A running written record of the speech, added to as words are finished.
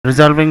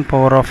Resolving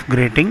power of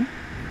grating.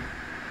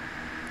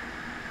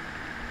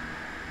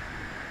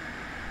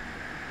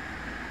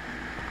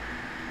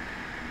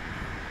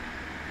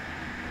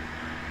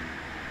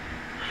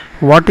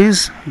 What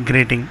is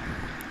grating?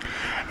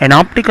 An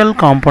optical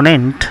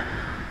component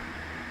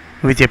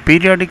with a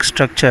periodic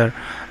structure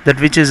that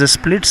which is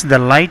splits the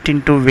light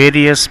into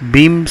various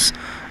beams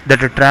that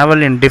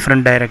travel in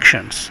different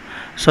directions.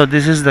 So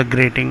this is the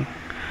grating.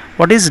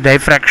 What is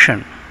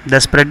diffraction?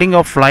 The spreading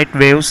of light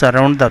waves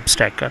around the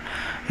obstacle.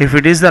 If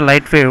it is the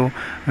light wave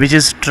which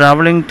is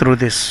traveling through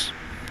this.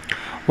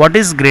 What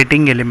is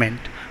grating element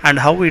and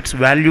how its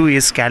value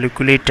is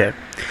calculated?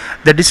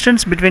 The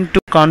distance between two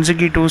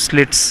consecutive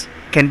slits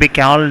can be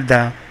called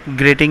the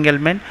grating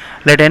element.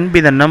 Let n be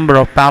the number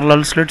of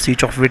parallel slits,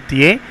 each of width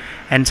a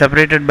and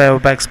separated by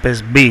opaque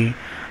space b.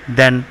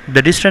 Then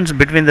the distance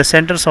between the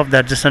centers of the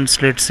adjacent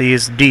slits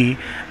is d,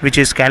 which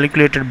is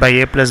calculated by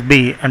a plus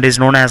b and is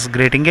known as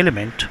grating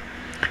element.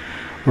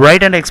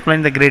 Write and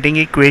explain the grating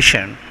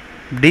equation.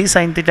 D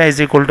sin theta is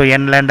equal to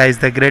n lambda is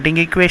the grating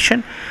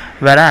equation,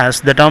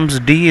 whereas the terms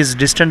d is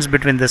distance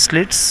between the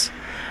slits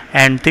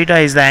and theta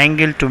is the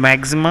angle to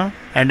maxima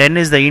and n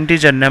is the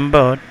integer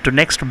number to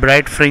next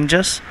bright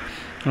fringes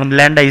and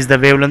lambda is the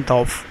wavelength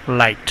of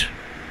light.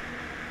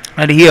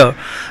 And here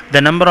the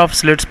number of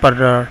slits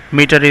per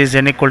meter is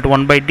n equal to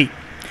 1 by d.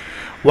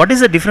 What is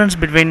the difference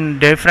between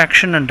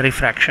diffraction and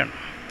refraction?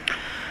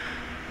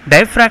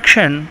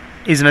 Diffraction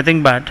is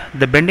nothing but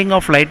the bending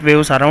of light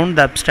waves around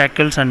the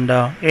obstacles and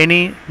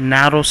any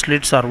narrow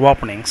slits or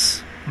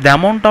openings. The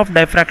amount of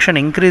diffraction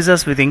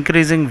increases with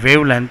increasing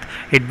wavelength.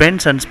 It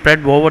bends and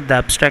spreads over the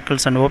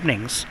obstacles and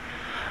openings.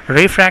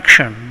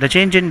 Refraction, the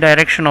change in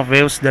direction of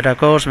waves that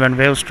occurs when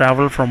waves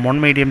travel from one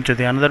medium to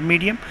the another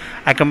medium,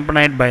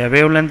 accompanied by a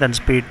wavelength and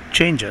speed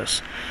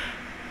changes.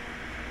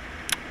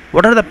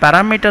 What are the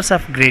parameters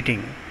of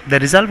grating? The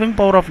resolving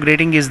power of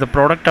grating is the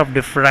product of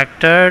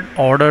diffracted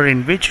order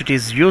in which it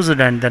is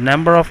used and the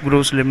number of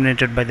grooves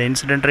illuminated by the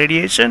incident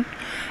radiation.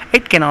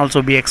 It can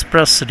also be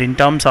expressed in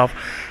terms of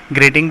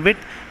grating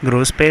width,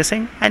 groove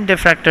spacing and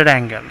diffracted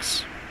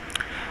angles.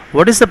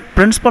 What is the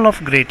principle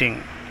of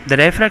grating? The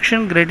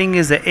diffraction grating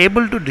is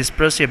able to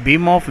disperse a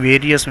beam of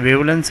various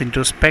wavelengths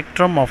into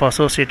spectrum of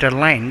associated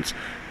lines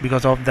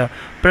because of the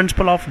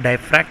principle of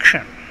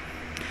diffraction.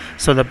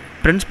 So the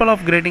principle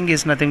of grating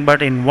is nothing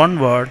but, in one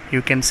word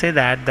you can say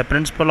that the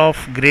principle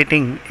of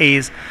grating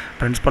is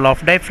principle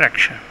of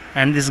diffraction,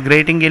 and this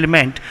grating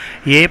element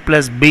a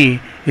plus b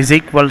is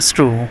equals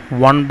to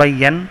 1 by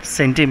n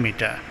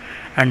centimeter,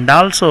 and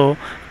also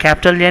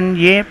capital N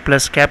A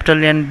plus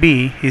capital N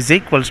B is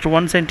equals to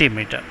 1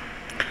 centimeter.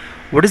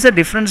 What is the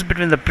difference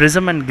between the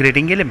prism and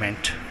grating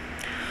element?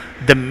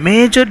 The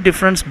major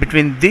difference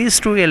between these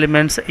two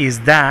elements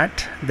is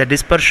that the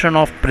dispersion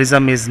of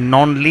prism is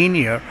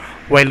non-linear,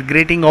 while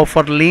grating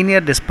offers linear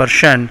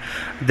dispersion.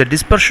 The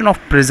dispersion of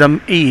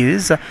prism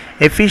is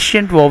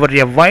efficient over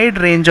a wide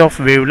range of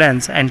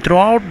wavelengths and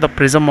throughout the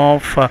prism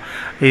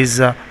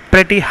is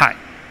pretty high.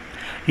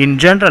 In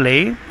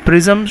generally,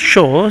 prism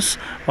shows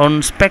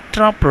on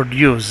spectra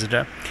produced,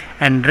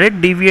 and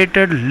red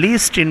deviated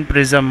least in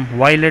prism,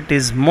 violet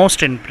is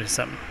most in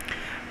prism,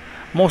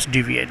 most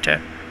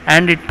deviated,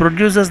 and it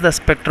produces the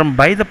spectrum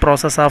by the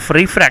process of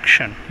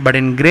refraction. But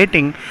in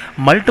grating,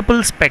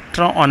 multiple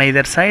spectra on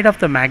either side of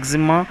the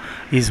maxima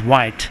is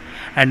white,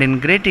 and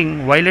in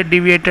grating, violet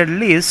deviated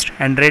least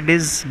and red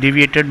is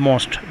deviated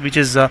most, which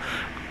is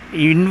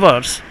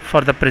inverse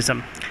for the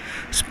prism.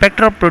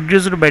 Spectra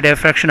produced by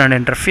diffraction and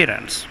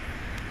interference.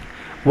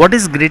 What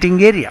is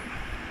grating area?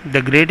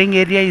 The grating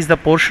area is the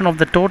portion of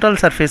the total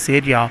surface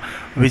area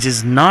which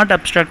is not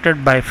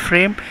obstructed by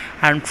frame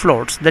and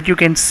floats that you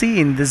can see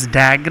in these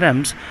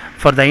diagrams.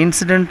 For the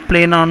incident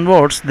plane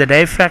onwards, the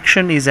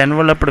diffraction is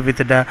enveloped with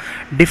the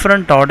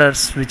different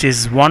orders, which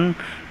is 1,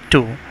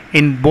 2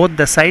 in both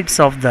the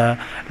sides of the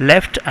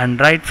left and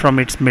right from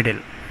its middle.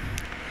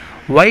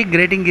 Why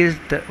grating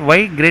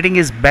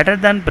is better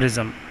than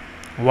prism?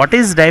 What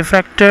is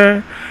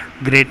diffractor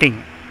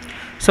grating?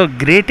 So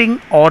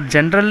grating are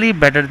generally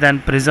better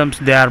than prisms.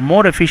 They are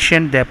more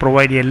efficient, they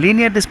provide a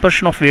linear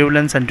dispersion of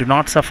wavelengths and do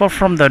not suffer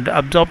from the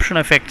absorption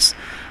effects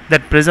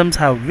that prisms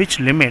have, which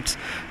limits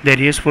their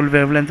useful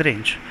wavelength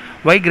range.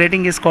 Why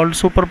grating is called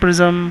super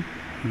prism?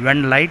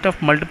 When light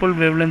of multiple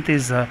wavelength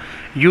is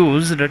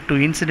used to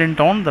incident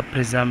on the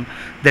prism,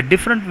 the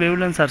different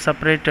wavelengths are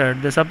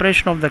separated. The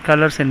separation of the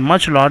colors is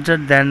much larger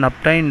than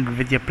obtained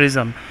with a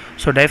prism.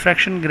 So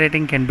diffraction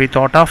grating can be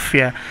thought of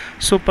a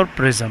super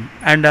prism,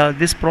 and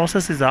this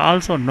process is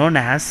also known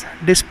as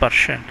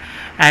dispersion.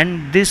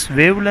 And this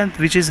wavelength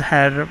which is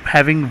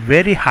having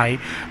very high,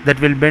 that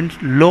will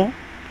bend low.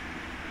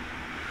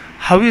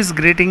 How is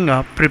grating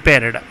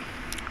prepared?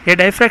 A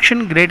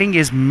diffraction grating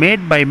is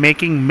made by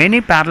making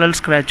many parallel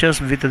scratches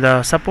with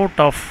the support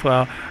of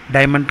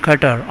diamond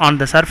cutter on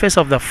the surface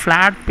of the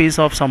flat piece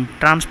of some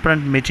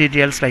transparent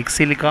materials like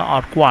silica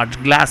or quartz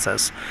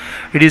glasses.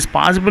 It is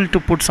possible to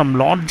put some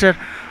larger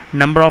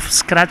number of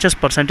scratches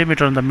per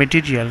centimeter on the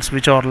materials,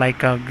 which are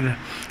like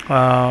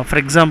for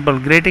example,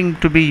 grating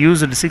to be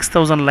used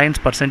 6000 lines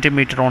per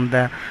centimeter on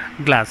the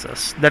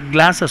glasses. That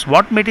glasses,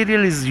 what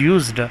material is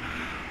used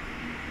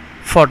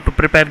for to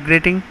prepare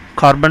grating?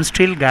 Carbon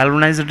steel,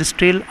 galvanized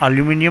steel,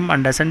 aluminum,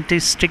 and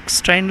acetic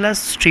stainless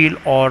steel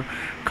or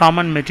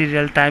common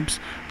material types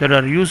that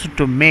are used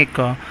to make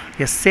a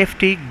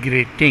safety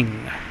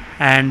grating,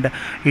 and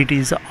it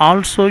is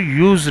also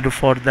used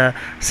for the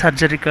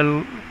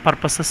surgical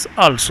purposes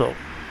also.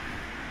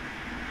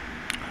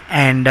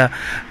 And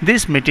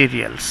these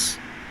materials